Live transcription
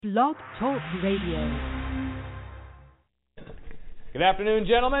Blog Talk Radio. Good afternoon,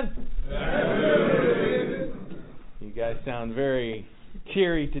 gentlemen. Good afternoon. You guys sound very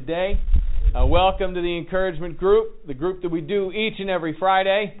cheery today. Welcome to the encouragement group, the group that we do each and every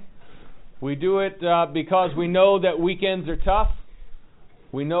Friday. We do it because we know that weekends are tough.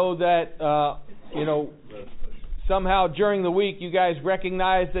 We know that, somehow during the week you guys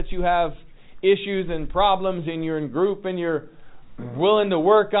recognize that you have issues and problems and you're in group and you're willing to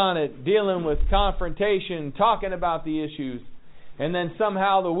work on it, dealing with confrontation, talking about the issues. And then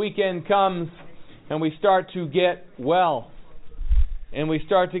somehow the weekend comes and we start to get well. And we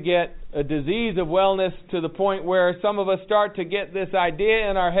start to get a disease of wellness to the point where some of us start to get this idea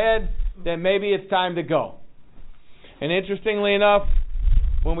in our head that maybe it's time to go. And interestingly enough,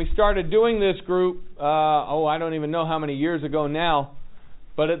 when we started doing this group, I don't even know how many years ago now,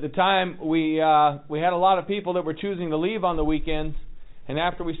 but at the time we had a lot of people that were choosing to leave on the weekends. And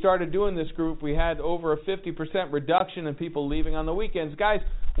after we started doing this group, we had over a 50% reduction in people leaving on the weekends. Guys,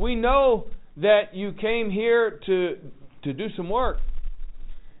 we know that you came here to do some work.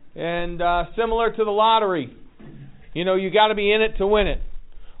 And similar to the lottery, you got to be in it to win it.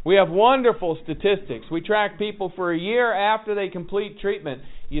 We have wonderful statistics. We track people for a year after they complete treatment.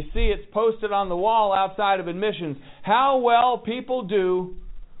 You see it's posted on the wall outside of admissions. How well people do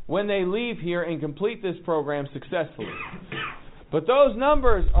when they leave here and complete this program successfully. But those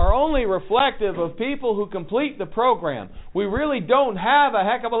numbers are only reflective of people who complete the program. We really don't have a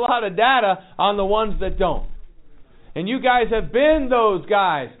heck of a lot of data on the ones that don't. And you guys have been those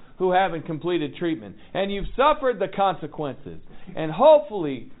guys who haven't completed treatment. And you've suffered the consequences. And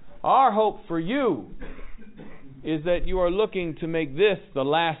hopefully, our hope for you is that you are looking to make this the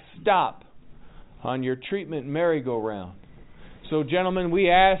last stop on your treatment merry-go-round. So, gentlemen, we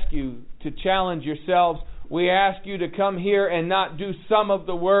ask you to challenge yourselves. We ask you to come here and not do some of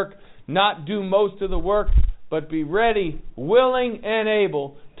the work, not do most of the work, but be ready, willing, and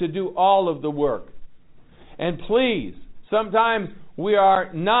able to do all of the work. And please, sometimes we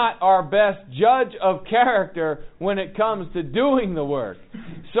are not our best judge of character when it comes to doing the work.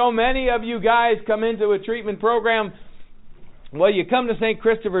 So many of you guys come into a treatment program. Well, you come to St.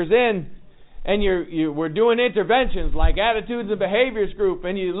 Christopher's Inn, and we're doing interventions like attitudes and behaviors group,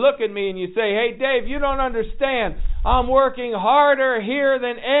 and you look at me and you say, "Hey, Dave, you don't understand. I'm working harder here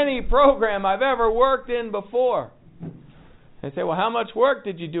than any program I've ever worked in before." I say, "Well, how much work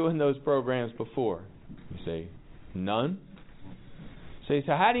did you do in those programs before?" You say, "None." So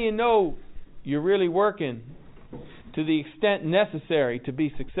how do you know you're really working to the extent necessary to be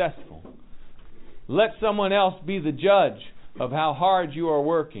successful? Let someone else be the judge of how hard you are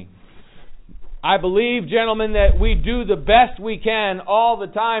working. I believe, gentlemen, that we do the best we can all the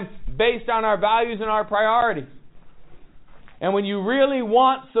time based on our values and our priorities. And when you really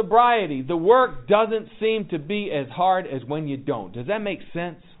want sobriety, the work doesn't seem to be as hard as when you don't. Does that make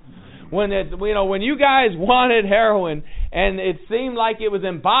sense? When you guys wanted heroin and it seemed like it was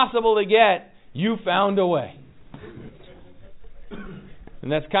impossible to get, you found a way.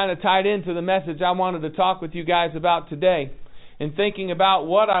 And that's kind of tied into the message I wanted to talk with you guys about today. In thinking about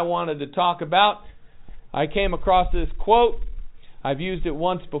what I wanted to talk about, I came across this quote. I've used it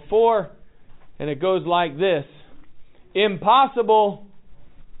once before, and it goes like this: impossible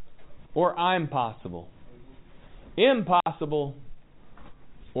or I'm possible. Impossible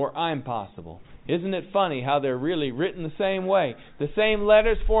or I'm possible. Isn't it funny how they're really written the same way? The same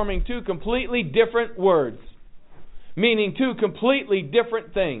letters forming two completely different words, meaning two completely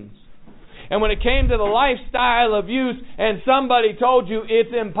different things. And when it came to the lifestyle of use and somebody told you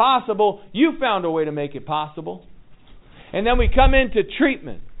it's impossible, you found a way to make it possible. And then we come into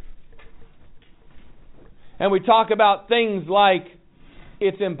treatment. And we talk about things like,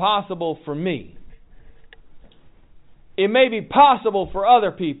 it's impossible for me. It may be possible for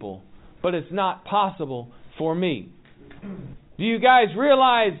other people, but it's not possible for me. Do you guys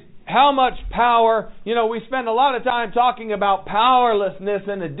realize how much power? We spend a lot of time talking about powerlessness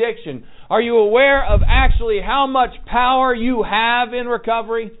and addiction. Are you aware of actually how much power you have in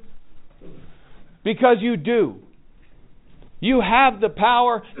recovery? Because you do. You have the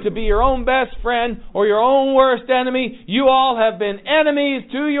power to be your own best friend or your own worst enemy. You all have been enemies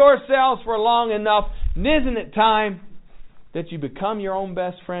to yourselves for long enough. And isn't it time that you become your own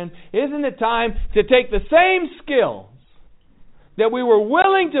best friend? Isn't it time to take the same skills that we were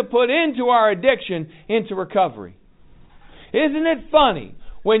willing to put into our addiction into recovery? Isn't it funny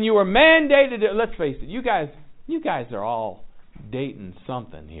when you were mandated to, let's face it, you guys are all dating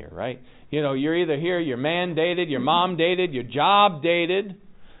something here, right? You're either here, your man dated, your mom dated, your job dated,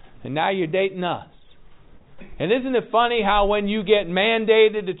 and now you're dating us. And isn't it funny how when you get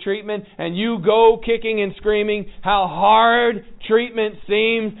mandated to treatment and you go kicking and screaming, how hard treatment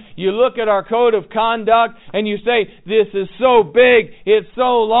seems? You look at our code of conduct and you say, this is so big, it's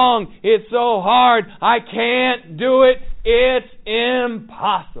so long, it's so hard, I can't do it, it's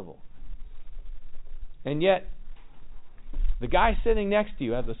impossible. And yet, the guy sitting next to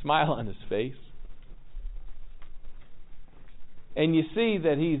you has a smile on his face. And you see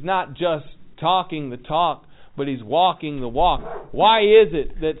that he's not just talking the talk, but he's walking the walk. Why is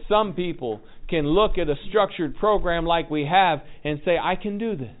it that some people can look at a structured program like we have and say, I can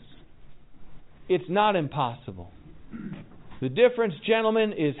do this? It's not impossible. The difference,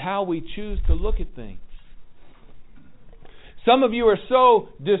 gentlemen, is how we choose to look at things. Some of you are so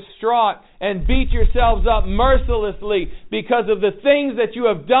distraught and beat yourselves up mercilessly because of the things that you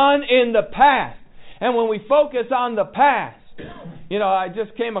have done in the past. And when we focus on the past, I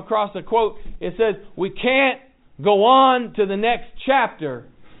just came across a quote. It says, we can't go on to the next chapter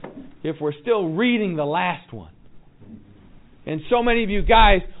if we're still reading the last one. And so many of you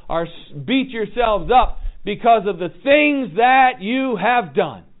guys are beat yourselves up because of the things that you have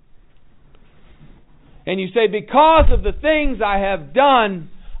done. And you say, because of the things I have done,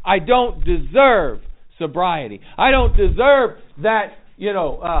 I don't deserve sobriety. I don't deserve that,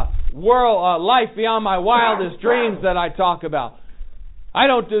 world, life beyond my wildest dreams that I talk about. I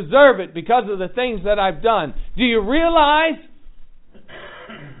don't deserve it because of the things that I've done. Do you realize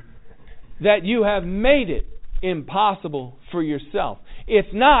that you have made it impossible for yourself? It's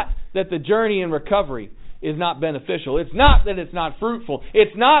not that the journey in recovery is not beneficial. It's not that it's not fruitful.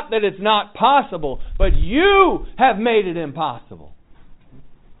 It's not that it's not possible. But you have made it impossible.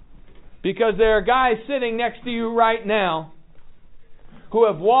 Because there are guys sitting next to you right now who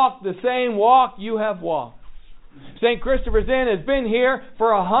have walked the same walk you have walked. St. Christopher's Inn has been here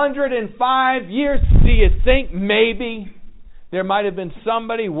for 105 years. Do you think maybe there might have been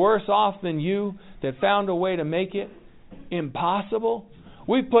somebody worse off than you that found a way to make it impossible?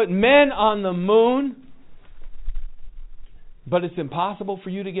 We put men on the moon, but it's impossible for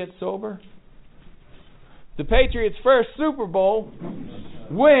you to get sober? The Patriots' first Super Bowl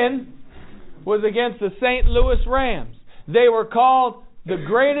win was against the St. Louis Rams. They were called the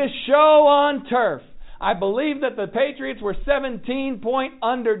greatest show on turf. I believe that the Patriots were 17-point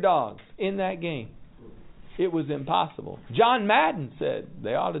underdogs in that game. It was impossible. John Madden said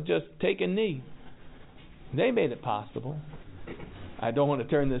they ought to just take a knee. They made it possible. I don't want to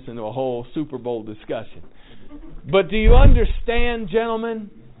turn this into a whole Super Bowl discussion. But do you understand,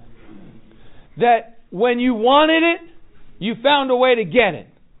 gentlemen, that when you wanted it, you found a way to get it?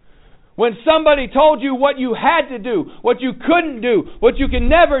 When somebody told you what you had to do, what you couldn't do, what you can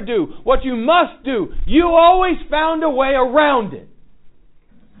never do, what you must do, you always found a way around it.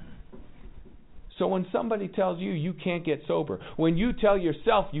 So when somebody tells you you can't get sober, when you tell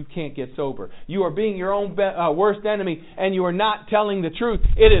yourself you can't get sober, you are being your own worst enemy and you are not telling the truth.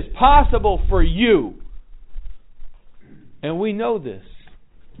 It is possible for you. And we know this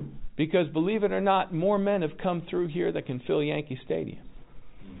because, believe it or not, more men have come through here that can fill Yankee Stadium.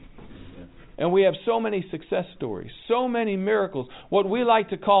 And we have so many success stories, so many miracles, what we like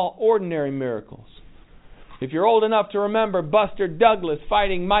to call ordinary miracles. If you're old enough to remember Buster Douglas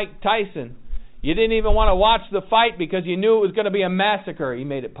fighting Mike Tyson, you didn't even want to watch the fight because you knew it was going to be a massacre. He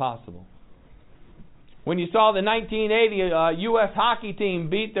made it possible. When you saw the 1980 U.S. hockey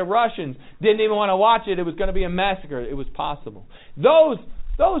team beat the Russians, didn't even want to watch it. It was going to be a massacre. It was possible. Those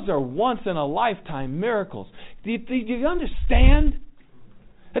are once-in-a-lifetime miracles. Do you understand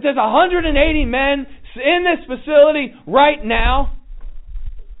that there's 180 men in this facility right now?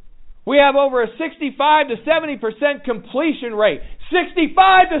 We have over a 65 to 70% completion rate.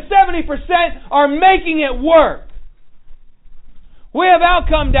 65 to 70% are making it work. We have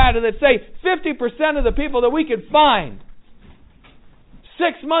outcome data that say 50% of the people that we could find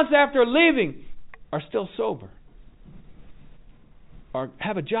 6 months after leaving are still sober, or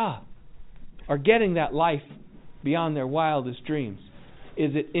have a job, are getting that life beyond their wildest dreams.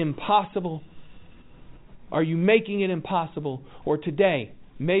 Is it impossible? Are you making it impossible? Or today,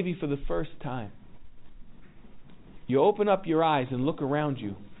 maybe for the first time, you open up your eyes and look around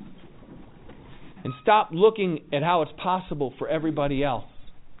you and stop looking at how it's possible for everybody else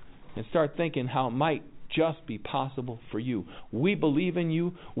and start thinking how it might just be possible for you. We believe in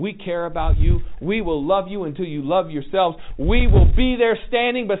you. We care about you. We will love you until you love yourselves. We will be there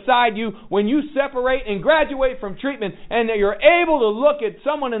standing beside you when you separate and graduate from treatment, and that you're able to look at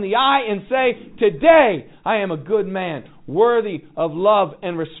someone in the eye and say, today I am a good man, worthy of love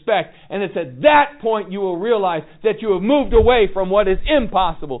and respect. And it's at that point you will realize that you have moved away from what is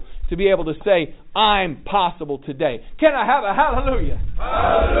impossible to be able to say, I'm possible today. Can I have a hallelujah?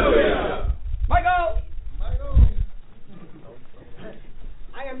 Hallelujah. Michael!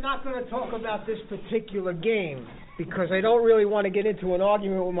 I am not going to talk about this particular game because I don't really want to get into an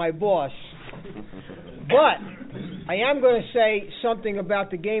argument with my boss. But I am going to say something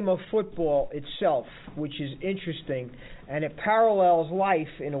about the game of football itself, which is interesting, and it parallels life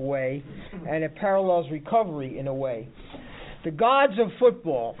in a way, and it parallels recovery in a way. The gods of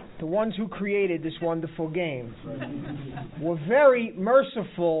football, the ones who created this wonderful game, were very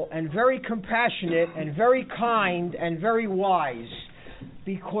merciful and very compassionate and very kind and very wise,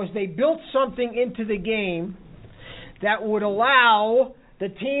 because they built something into the game that would allow the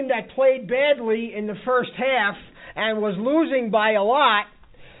team that played badly in the first half and was losing by a lot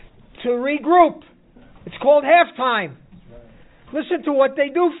to regroup. It's called halftime. Listen to what they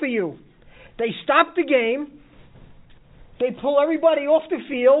do for you. They stop the game. They pull everybody off the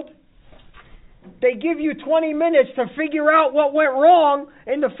field. They give you 20 minutes to figure out what went wrong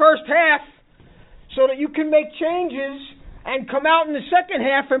in the first half so that you can make changes and come out in the second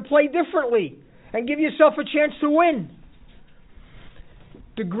half and play differently and give yourself a chance to win.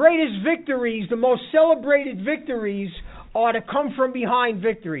 The greatest victories, the most celebrated victories, are the come from behind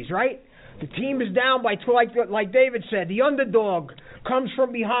victories, right? The team is down by, like David said, the underdog comes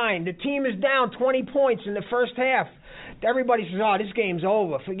from behind. The team is down 20 points in the first half. Everybody says, oh, this game's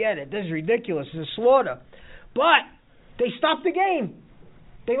over. Forget it. This is ridiculous. It's a slaughter. But they stop the game.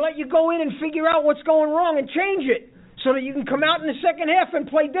 They let you go in and figure out what's going wrong and change it so that you can come out in the second half and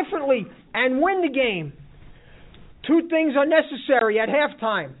play differently and win the game. Two things are necessary at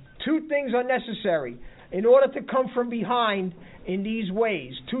halftime. Two things are necessary in order to come from behind in these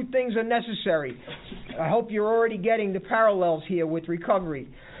ways. Two things are necessary. I hope you're already getting the parallels here with recovery.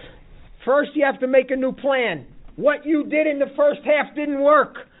 First, you have to make a new plan. What you did in the first half didn't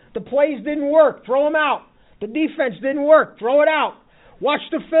work. The plays didn't work. Throw them out. The defense didn't work. Throw it out. Watch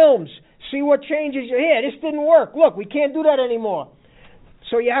the films. See what changes you hear. This didn't work. Look, we can't do that anymore.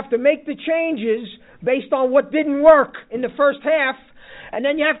 So you have to make the changes based on what didn't work in the first half, and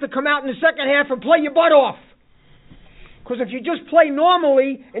then you have to come out in the second half and play your butt off. Because if you just play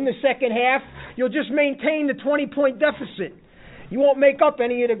normally in the second half, you'll just maintain the 20-point deficit. You won't make up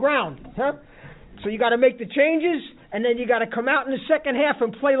any of the ground. So you got to make the changes, and then you got to come out in the second half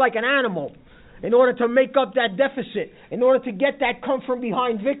and play like an animal in order to make up that deficit, in order to get that come from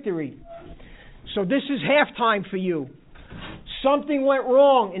behind victory. So this is halftime for you. Something went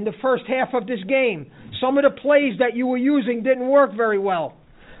wrong in the first half of this game. Some of the plays that you were using didn't work very well.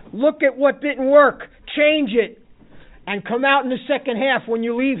 Look at what didn't work. Change it. And come out in the second half when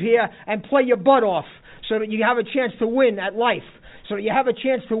you leave here and play your butt off so that you have a chance to win at life, so that you have a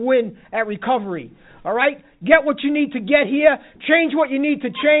chance to win at recovery. All right? Get what you need to get here, change what you need to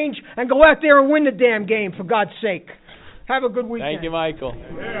change, and go out there and win the damn game, for God's sake. Have a good weekend. Thank you, Michael.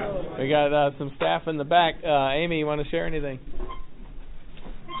 We got some staff in the back. Amy, you want to share anything?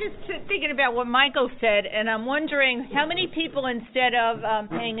 Just thinking about what Michael said, and I'm wondering how many people, instead of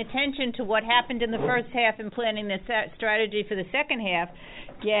paying attention to what happened in the first half and planning the strategy for the second half,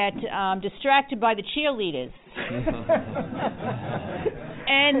 get distracted by the cheerleaders.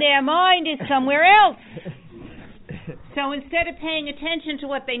 And their mind is somewhere else. So instead of paying attention to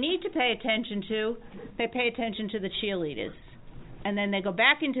what they need to pay attention to, they pay attention to the cheerleaders. And then they go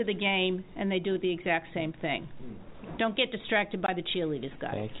back into the game and they do the exact same thing. Don't get distracted by the cheerleaders,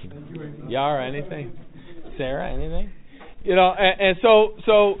 guys. Thank you. Yara, anything? Sarah, anything? You know, and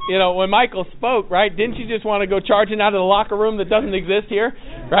so you know, when Michael spoke, right, didn't you just want to go charging out of the locker room that doesn't exist here,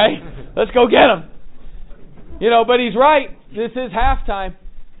 right? Let's go get him. You know, but he's right. This is halftime.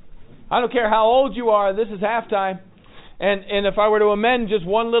 I don't care how old you are, this is halftime. And if I were to amend just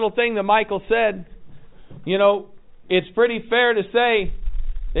one little thing that Michael said, you know, it's pretty fair to say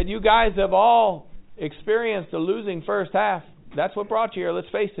that you guys have all experienced a losing first half. That's what brought you here, let's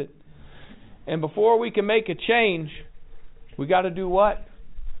face it. And before we can make a change, we got to do what?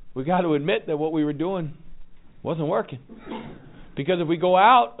 We got to admit that what we were doing wasn't working. Because if we go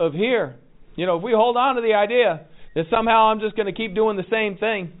out of here, you know, if we hold on to the idea that somehow I'm just going to keep doing the same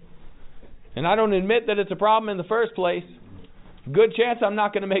thing, and I don't admit that it's a problem in the first place, good chance I'm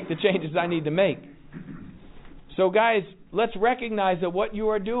not going to make the changes I need to make. So guys, let's recognize that what you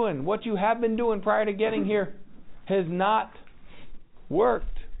are doing, what you have been doing prior to getting here, has not worked.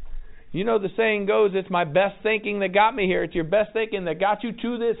 You know the saying goes, it's my best thinking that got me here. It's your best thinking that got you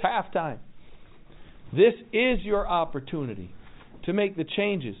to this halftime. This is your opportunity to make the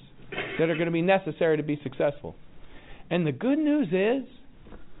changes that are going to be necessary to be successful. And the good news is,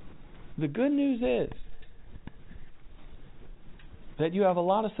 that you have a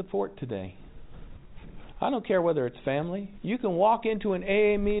lot of support today. I don't care whether it's family. You can walk into an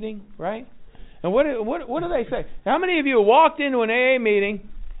AA meeting, right? And what do they say? How many of you walked into an AA meeting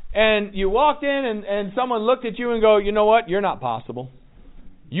and you walked in and someone looked at you and go, you know what? You're not possible.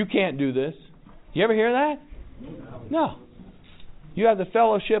 You can't do this. You ever hear that? No. You have the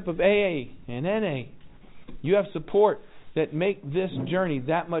fellowship of AA and NA. You have support that make this journey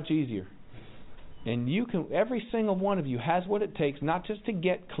that much easier. And you can, every single one of you has what it takes, not just to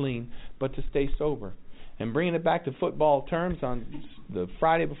get clean, but to stay sober. And bringing it back to football terms on the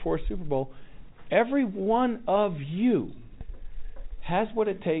Friday before Super Bowl, every one of you has what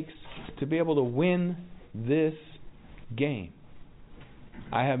it takes to be able to win this game.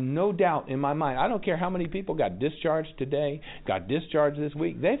 I have no doubt in my mind. I don't care how many people got discharged today, got discharged this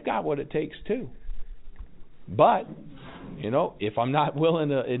week. They've got what it takes too. But, if I'm not willing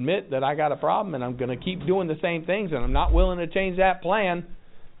to admit that I got a problem and I'm going to keep doing the same things and I'm not willing to change that plan,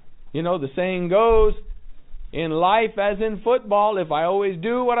 the saying goes, in life as in football, if I always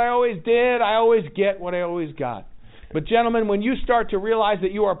do what I always did, I always get what I always got. But gentlemen, when you start to realize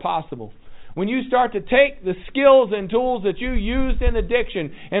that you are possible, when you start to take the skills and tools that you used in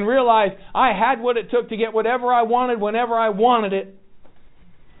addiction and realize I had what it took to get whatever I wanted whenever I wanted it,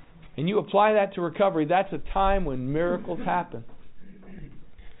 and you apply that to recovery, that's a time when miracles happen.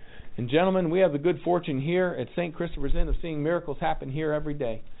 And gentlemen, we have the good fortune here at St. Christopher's Inn of seeing miracles happen here every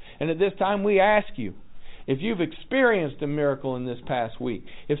day. And at this time we ask you, if you've experienced a miracle in this past week,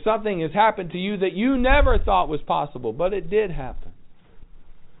 if something has happened to you that you never thought was possible, but it did happen,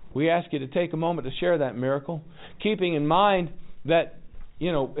 we ask you to take a moment to share that miracle, keeping in mind that,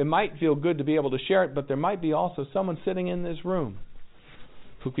 it might feel good to be able to share it, but there might be also someone sitting in this room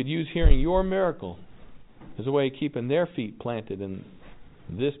who could use hearing your miracle as a way of keeping their feet planted in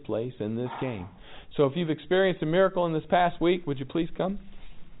this place, in this game. So if you've experienced a miracle in this past week, would you please come?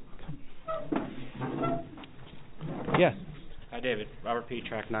 Yes. Hi, David. Robert P.,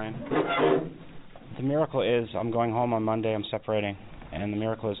 Track 9. The miracle is I'm going home on Monday. I'm separating. And the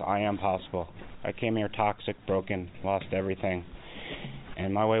miracle is I am possible. I came here toxic, broken, lost everything.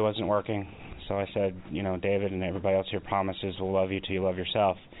 And my way wasn't working. So I said, David and everybody else here promises will love you till you love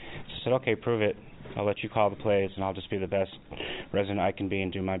yourself. So I said, okay, prove it. I'll let you call the plays, and I'll just be the best resident I can be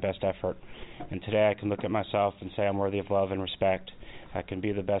and do my best effort. And today I can look at myself and say I'm worthy of love and respect. I can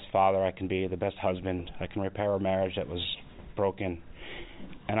be the best father. I can be the best husband. I can repair a marriage that was broken.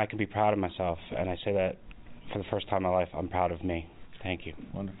 And I can be proud of myself. And I say that for the first time in my life, I'm proud of me. Thank you.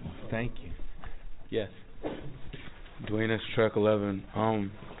 Wonderful. Thank you. Yes. Dwayne S. Track 11.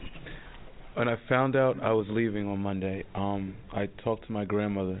 When I found out I was leaving on Monday, I talked to my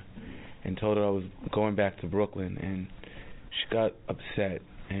grandmother and told her I was going back to Brooklyn, and she got upset,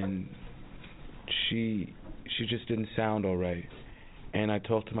 and she just didn't sound all right. And I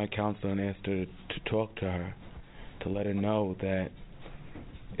talked to my counselor and asked her to talk to her, to let her know that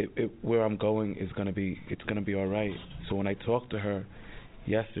where I'm going it's gonna be all right. So when I talked to her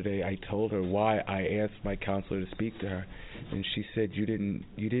yesterday, I told her why I asked my counselor to speak to her, and she said you didn't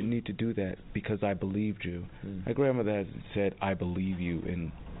need to do that because I believed you. My grandmother has said I believe you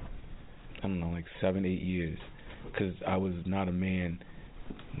in 7-8 years, because I was not a man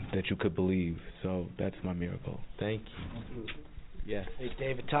that you could believe. So that's my miracle. Thank you. Yes. Hey,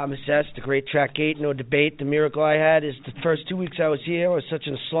 David Thomas S., the great Track 8, no debate. The miracle I had is the first 2 weeks I was here, I was such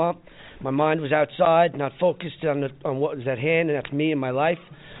in a slump. My mind was outside, not focused on what was at hand, and that's me and my life.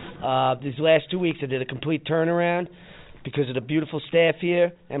 These last 2 weeks I did a complete turnaround because of the beautiful staff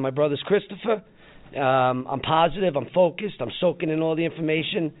here and my brother's Christopher. I'm positive, I'm focused, I'm soaking in all the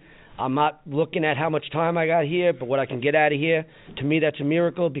information. I'm not looking at how much time I got here, but what I can get out of here. To me, that's a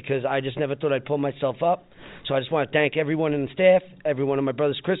miracle because I just never thought I'd pull myself up. So I just want to thank everyone in the staff, every one of my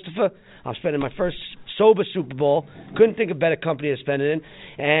brothers Christopher. I'm spending my first sober Super Bowl. Couldn't think of a better company to spend it in.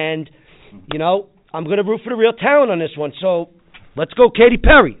 And, I'm going to root for the real talent on this one. So let's go, Katy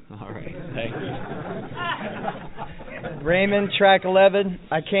Perry. All right. Thank you. Raymond, Track 11.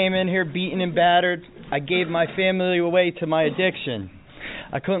 I came in here beaten and battered. I gave my family away to my addiction.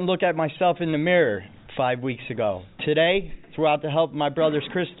 I couldn't look at myself in the mirror 5 weeks ago. Today, throughout the help of my brothers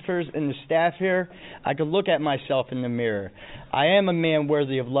Christopher's and the staff here, I could look at myself in the mirror. I am a man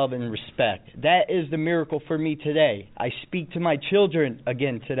worthy of love and respect. That is the miracle for me today. I speak to my children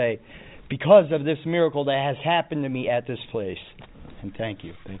again today because of this miracle that has happened to me at this place. And thank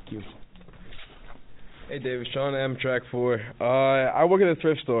you. Thank you. Hey, David, Sean M., Track 4. I work at a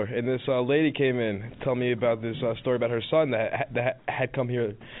thrift store, and this lady came in telling me about this story about her son that had come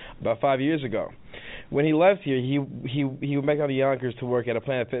here about 5 years ago. When he left here, he went back down to Yonkers to work at a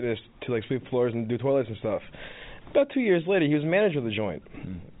Planet Fitness to sweep floors and do toilets and stuff. About 2 years later, he was manager of the joint.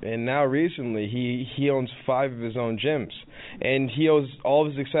 And now recently, he owns 5 of his own gyms. And he owes all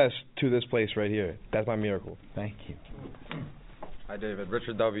of his success to this place right here. That's my miracle. Thank you. Hi, David.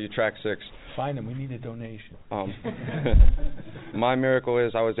 Richard W., Track 6. Find him. We need a donation. My miracle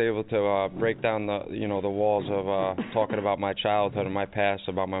is I was able to break down the walls of talking about my childhood and my past,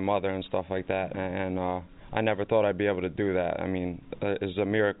 about my mother and stuff like that. And I never thought I'd be able to do that. I mean, it's a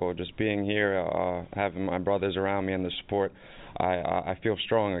miracle just being here, having my brothers around me and the support. I feel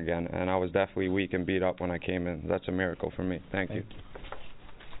strong again, and I was definitely weak and beat up when I came in. That's a miracle for me. Thank you.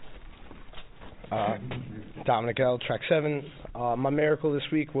 Dominic L., Track 7. My miracle this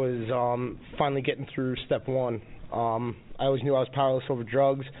week was finally getting through step 1. I always knew I was powerless over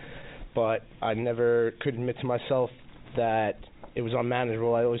drugs, but I never could admit to myself that it was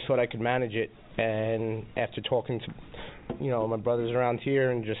unmanageable. I always thought I could manage it, and after talking to my brothers around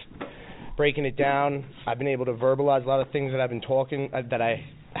here and just breaking it down, I've been able to verbalize a lot of things that I've been that I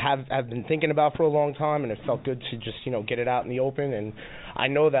have been thinking about for a long time, and it felt good to just get it out in the open. And I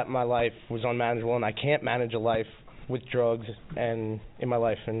know that my life was unmanageable, and I can't manage a life with drugs and in my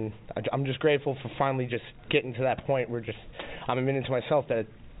life, and I'm just grateful for finally just getting to that point where I'm admitting to myself that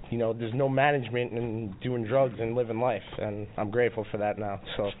there's no management in doing drugs and living life, and I'm grateful for that now.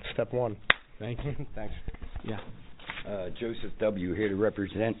 So step 1. Thank you. Thanks. Yeah. Joseph W. here to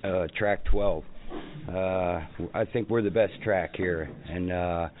represent Track 12. I think we're the best track here, and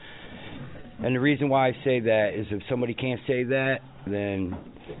the reason why I say that is if somebody can't say that, then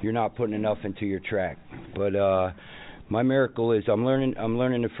you're not putting enough into your track. But my miracle is I'm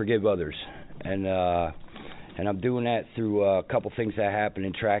learning to forgive others, and I'm doing that through a couple things that happened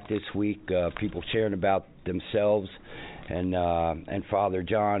in track this week. People sharing about themselves. And Father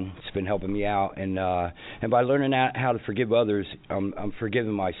John's been helping me out, and by learning how to forgive others, I'm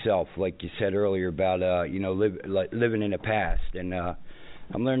forgiving myself, like you said earlier about living in the past, and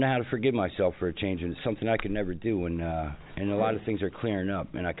I'm learning how to forgive myself for a change, and it's something I could never do, and a lot of things are clearing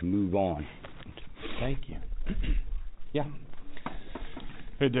up, and I can move on. Thank you. Yeah.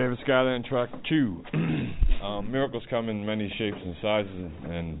 Hey, David Schuyler in Track 2. Miracles come in many shapes and sizes,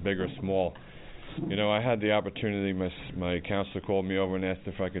 and big or small. I had the opportunity, my counselor called me over and asked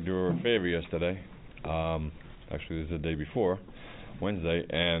if I could do her a favor yesterday. Actually, it was the day before, Wednesday,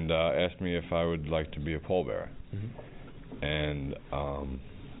 and asked me if I would like to be a pallbearer. Mm-hmm. And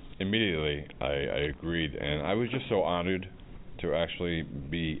immediately I agreed, and I was just so honored to actually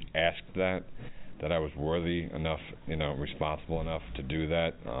be asked that I was worthy enough, responsible enough to do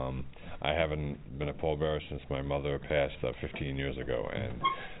that. I haven't been a pallbearer since my mother passed 15 years ago, and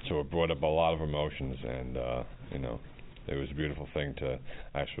so it brought up a lot of emotions, and it was a beautiful thing to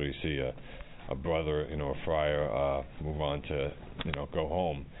actually see a brother, a friar, move on to, go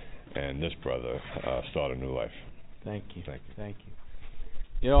home, and this brother start a new life. Thank you. Thank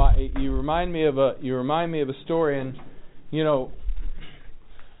you. You remind me of a story, and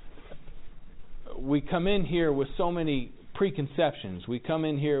we come in here with so many preconceptions. We come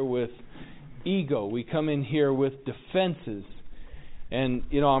in here with ego. We come in here with defenses. And,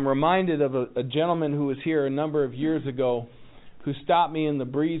 I'm reminded of a gentleman who was here a number of years ago who stopped me in the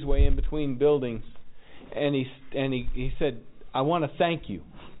breezeway in between buildings. And he said, "I want to thank you."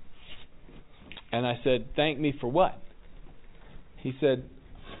 And I said, "Thank me for what?" He said,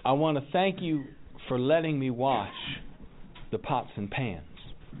 "I want to thank you for letting me wash the pots and pans."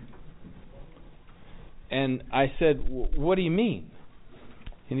 And I said, "What do you mean?"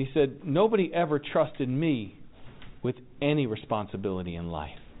 And he said, "Nobody ever trusted me with any responsibility in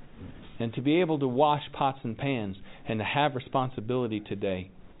life. And to be able to wash pots and pans and to have responsibility today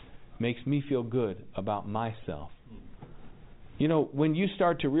makes me feel good about myself." When you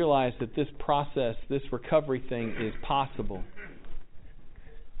start to realize that this process, this recovery thing is possible,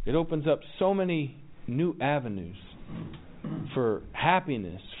 it opens up so many new avenues for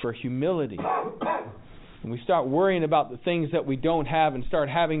happiness, for humility. And we start worrying about the things that we don't have and start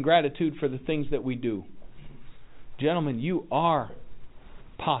having gratitude for the things that we do. Gentlemen, you are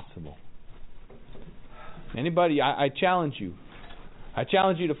possible. Anybody, I challenge you. I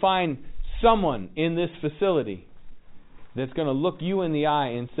challenge you to find someone in this facility that's going to look you in the eye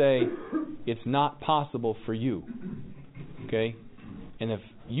and say, it's not possible for you. Okay? And if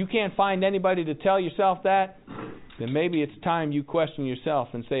you can't find anybody to tell yourself that, then maybe it's time you question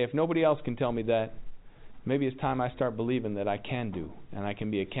yourself and say, if nobody else can tell me that, maybe it's time I start believing that I can do, and I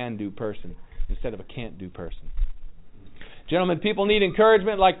can be a can-do person instead of a can't-do person. Gentlemen, people need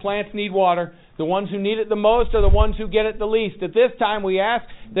encouragement like plants need water. The ones who need it the most are the ones who get it the least. At this time, we ask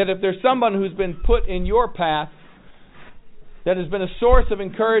that if there's someone who's been put in your path that has been a source of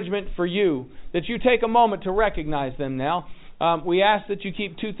encouragement for you, that you take a moment to recognize them now. We ask that you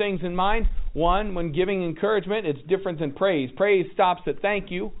keep two things in mind. One, when giving encouragement, it's different than praise. Praise stops at thank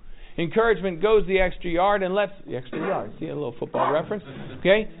you. Encouragement goes the extra yard and lets... The extra yard. See a little football reference?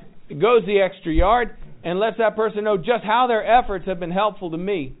 Okay? It goes the extra yard and lets that person know just how their efforts have been helpful to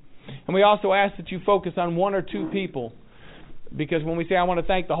me. And we also ask that you focus on one or two people. Because when we say, I want to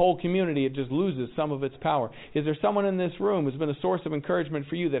thank the whole community, it just loses some of its power. Is there someone in this room who's been a source of encouragement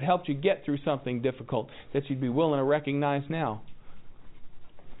for you that helped you get through something difficult that you'd be willing to recognize now?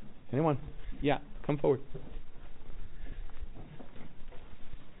 Anyone? Yeah, come forward.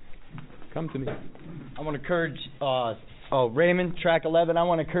 Come to me. I want to encourage, Raymond, track 11. I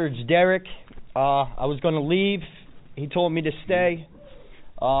want to encourage Derek. I was going to leave. He told me to stay.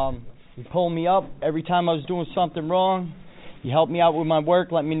 He pulled me up every time I was doing something wrong. He helped me out with my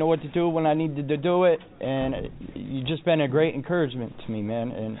work, let me know what to do when I needed to do it, and you've just been a great encouragement to me, man.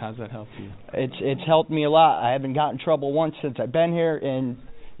 And how's that help you? It's helped me a lot. I haven't gotten in trouble once since I've been here, and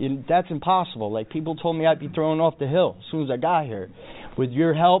that's impossible. Like, people told me I'd be thrown off the hill as soon as I got here. With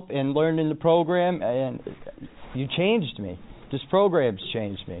your help and learning the program, and you changed me. This program's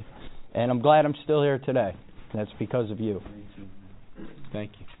changed me, and I'm glad I'm still here today. That's because of you.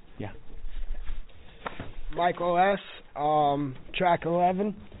 Thank you. Yeah. Michael S., track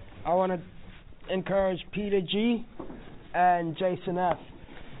 11. I want to encourage Peter G. and Jason F.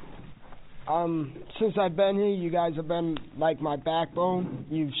 Since I've been here, you guys have been like my backbone.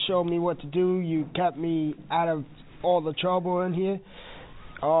 You've shown me what to do. You kept me out of all the trouble in here.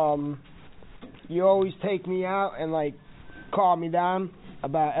 You always take me out and like calm me down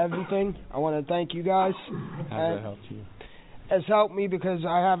about everything. I want to thank you guys. How's that help you? It's helped me because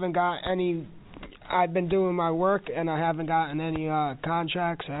I haven't got any. I've been doing my work and I haven't gotten any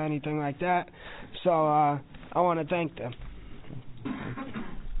contracts or anything like that. So I want to thank them.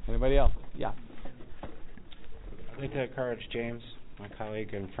 Anybody else? Yeah. I'd like to encourage James, my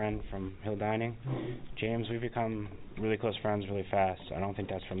colleague and friend from Hill Dining. James, we've become really close friends really fast. I don't think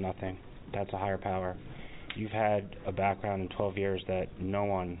that's from nothing. That's a higher power. You've had a background in 12 years that no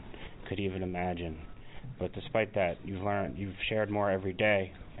one could even imagine. But despite that, you've shared more every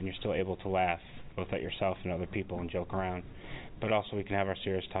day, and you're still able to laugh, both at yourself and other people, and joke around. But also we can have our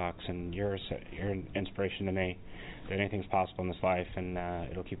serious talks, and you're an inspiration to me that anything's possible in this life, and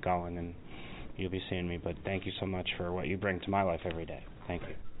it'll keep going, and you'll be seeing me. But thank you so much for what you bring to my life every day. Thank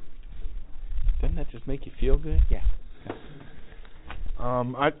you. Doesn't that just make you feel good? Yeah.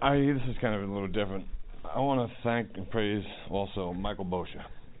 This is kind of a little different. I want to thank and praise also Michael Boccia.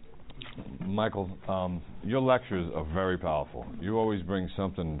 Michael, your lectures are very powerful. You always bring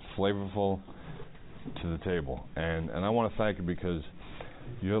something flavorful to the table, and I want to thank you because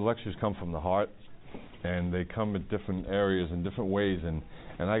your lectures come from the heart, and they come at different areas in different ways, and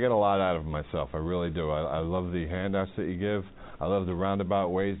I get a lot out of them myself. I really do. I love the handouts that you give. I love the roundabout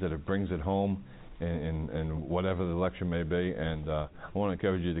ways that it brings it home in whatever the lecture may be, and I want to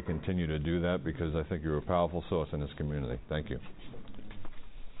encourage you to continue to do that because I think you're a powerful source in this community. Thank you.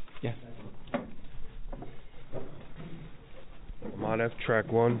 Yes. I'm on F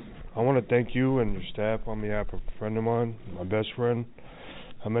track 1. I want to thank you and your staff on behalf of a friend of mine, my best friend.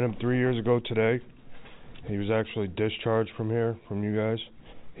 I met him 3 years ago today. He was actually discharged from here, from you guys.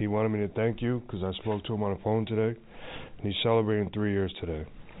 He wanted me to thank you because I spoke to him on the phone today, and he's celebrating 3 years today.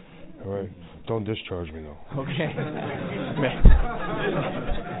 All right? Don't discharge me, though. Okay.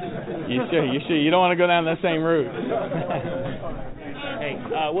 You sure? You don't want to go down that same route. Hey,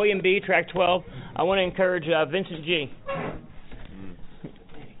 William B., track 12. I want to encourage Vincent G.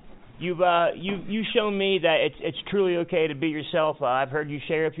 You've shown me that it's truly okay to be yourself. I've heard you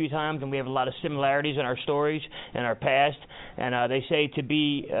share a few times, and we have a lot of similarities in our stories and our past. And they say to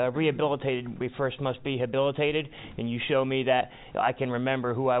be rehabilitated, we first must be habilitated. And you show me that I can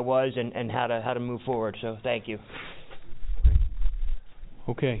remember who I was and how to move forward. So thank you.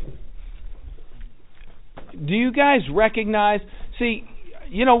 Okay. Do you guys recognize? See,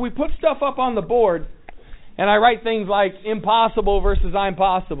 we put stuff up on the board. And I write things like impossible versus I'm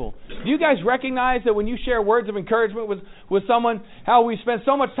possible. Do you guys recognize that when you share words of encouragement with someone, how we spend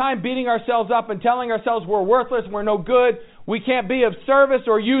so much time beating ourselves up and telling ourselves we're worthless, we're no good, we can't be of service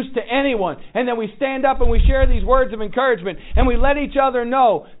or use to anyone. And then we stand up and we share these words of encouragement and we let each other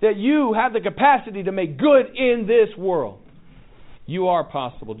know that you have the capacity to make good in this world. You are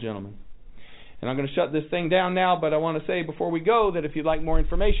possible, gentlemen. And I'm going to shut this thing down now, but I want to say before we go that if you'd like more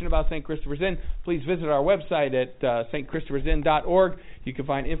information about St. Christopher's Inn, please visit our website at stchristophersinn.org. You can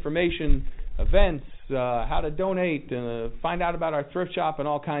find information, events, how to donate, find out about our thrift shop and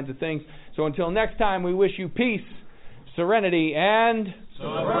all kinds of things. So until next time, we wish you peace, serenity, and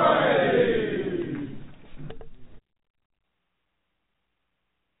sobriety.